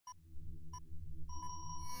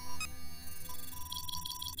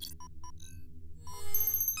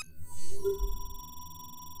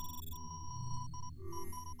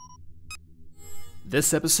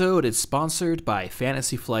This episode is sponsored by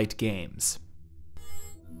Fantasy Flight Games.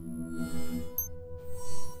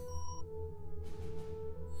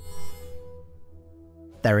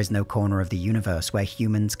 There is no corner of the universe where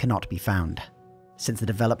humans cannot be found. Since the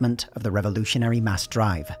development of the revolutionary mass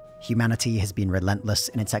drive, humanity has been relentless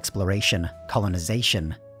in its exploration,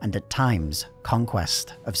 colonization, and at times,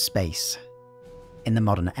 conquest of space. In the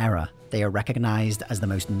modern era, they are recognized as the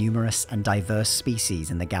most numerous and diverse species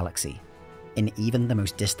in the galaxy. In even the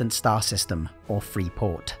most distant star system or free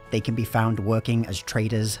port, they can be found working as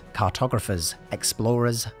traders, cartographers,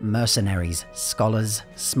 explorers, mercenaries, scholars,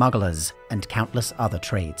 smugglers, and countless other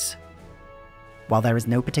trades. While there is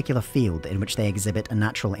no particular field in which they exhibit a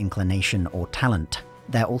natural inclination or talent,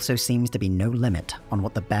 there also seems to be no limit on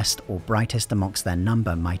what the best or brightest amongst their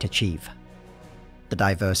number might achieve. The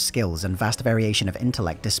diverse skills and vast variation of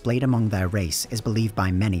intellect displayed among their race is believed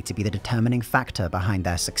by many to be the determining factor behind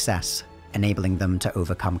their success, enabling them to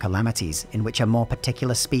overcome calamities in which a more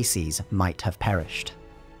particular species might have perished.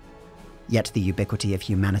 Yet the ubiquity of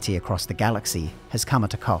humanity across the galaxy has come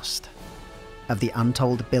at a cost. Of the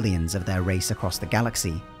untold billions of their race across the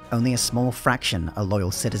galaxy, only a small fraction are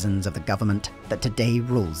loyal citizens of the government that today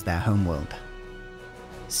rules their homeworld.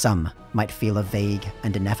 Some might feel a vague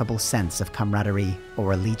and ineffable sense of camaraderie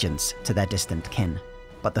or allegiance to their distant kin,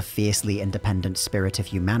 but the fiercely independent spirit of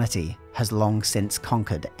humanity has long since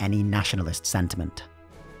conquered any nationalist sentiment.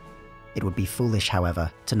 It would be foolish,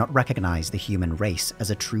 however, to not recognize the human race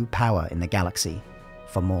as a true power in the galaxy,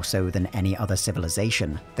 for more so than any other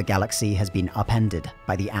civilization, the galaxy has been upended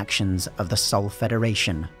by the actions of the Sol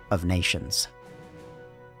Federation of Nations.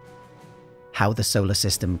 How the solar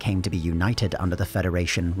system came to be united under the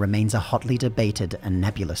Federation remains a hotly debated and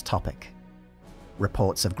nebulous topic.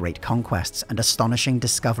 Reports of great conquests and astonishing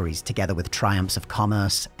discoveries, together with triumphs of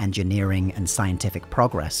commerce, engineering, and scientific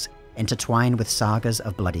progress, intertwine with sagas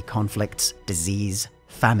of bloody conflicts, disease,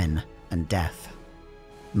 famine, and death.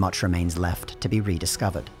 Much remains left to be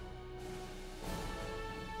rediscovered.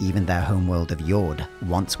 Even their homeworld of Jord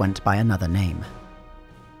once went by another name.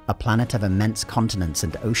 A planet of immense continents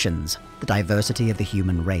and oceans, the diversity of the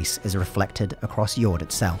human race is reflected across Jord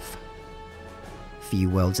itself. Few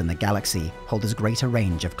worlds in the galaxy hold as great a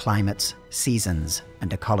range of climates, seasons,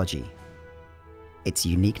 and ecology. Its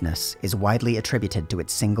uniqueness is widely attributed to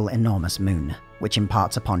its single enormous moon, which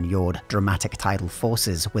imparts upon Jord dramatic tidal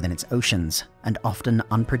forces within its oceans and often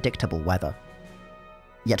unpredictable weather.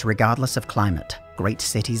 Yet regardless of climate, great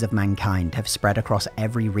cities of mankind have spread across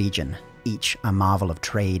every region, each a marvel of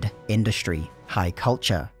trade, industry, high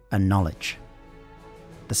culture, and knowledge.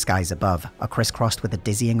 The skies above are crisscrossed with a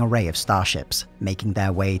dizzying array of starships, making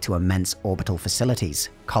their way to immense orbital facilities,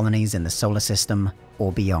 colonies in the solar system,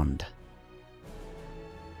 or beyond.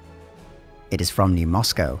 It is from New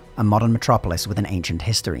Moscow, a modern metropolis with an ancient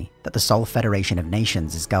history, that the Sol Federation of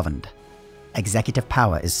Nations is governed. Executive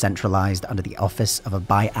power is centralized under the office of a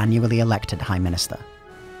biannually elected High Minister.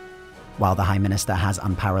 While the High Minister has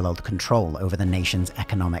unparalleled control over the nation's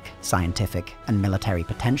economic, scientific, and military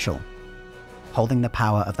potential, holding the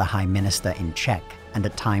power of the High Minister in check and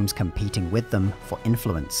at times competing with them for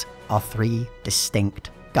influence are three distinct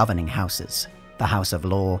governing houses: the House of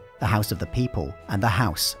Law, the House of the People, and the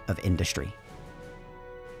House of Industry.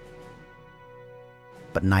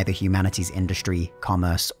 But neither humanity's industry,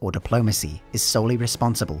 commerce, or diplomacy is solely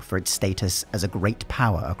responsible for its status as a great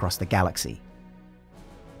power across the galaxy.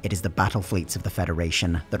 It is the battle fleets of the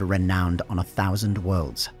Federation that are renowned on 1,000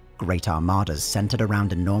 worlds, great armadas centered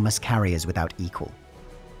around enormous carriers without equal.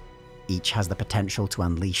 Each has the potential to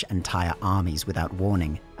unleash entire armies without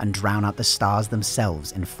warning and drown out the stars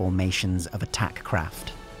themselves in formations of attack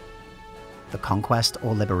craft. The conquest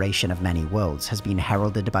or liberation of many worlds has been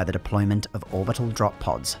heralded by the deployment of orbital drop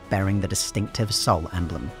pods bearing the distinctive Sol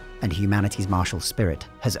emblem, and humanity's martial spirit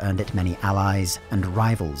has earned it many allies and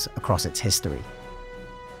rivals across its history.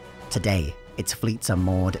 Today, its fleets are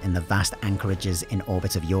moored in the vast anchorages in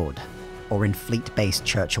orbit of Jord, or in fleet-based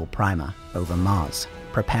Churchill Primer over Mars,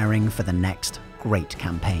 preparing for the next great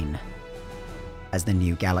campaign. As the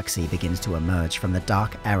new galaxy begins to emerge from the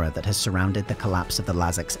dark era that has surrounded the collapse of the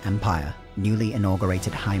Lazix Empire, newly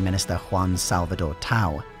inaugurated High Minister Juan Salvador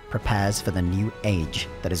Tau prepares for the new age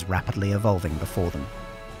that is rapidly evolving before them.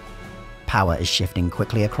 Power is shifting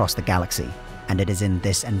quickly across the galaxy, and it is in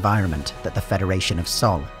this environment that the Federation of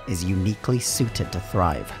Sol is uniquely suited to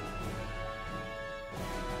thrive.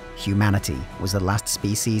 Humanity was the last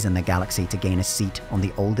species in the galaxy to gain a seat on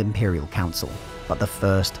the old Imperial Council, but the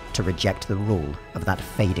first to reject the rule of that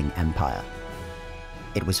fading empire.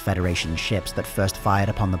 It was Federation ships that first fired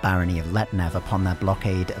upon the barony of Letnev upon their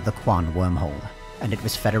blockade of the Quan wormhole. and it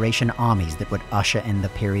was Federation armies that would usher in the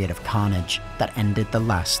period of carnage that ended the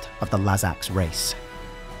last of the Lazak's race.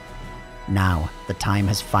 Now, the time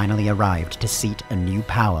has finally arrived to seat a new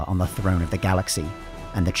power on the throne of the galaxy,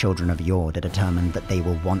 and the children of Jord are determined that they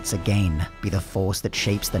will once again be the force that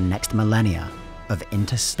shapes the next millennia of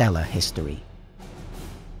interstellar history.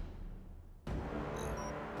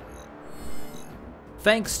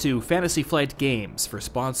 Thanks to Fantasy Flight Games for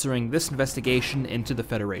sponsoring this investigation into the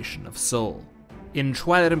Federation of Sol. In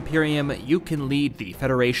Twilight Imperium, you can lead the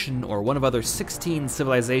Federation or one of other 16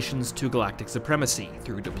 civilizations to galactic supremacy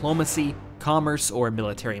through diplomacy, commerce, or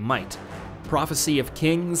military might. Prophecy of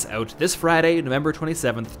Kings, out this Friday, November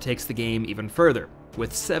 27th, takes the game even further,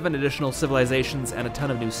 with 7 additional civilizations and a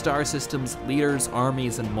ton of new star systems, leaders,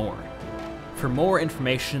 armies, and more. For more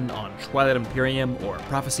information on Twilight Imperium or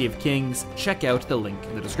Prophecy of Kings, check out the link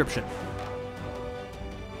in the description.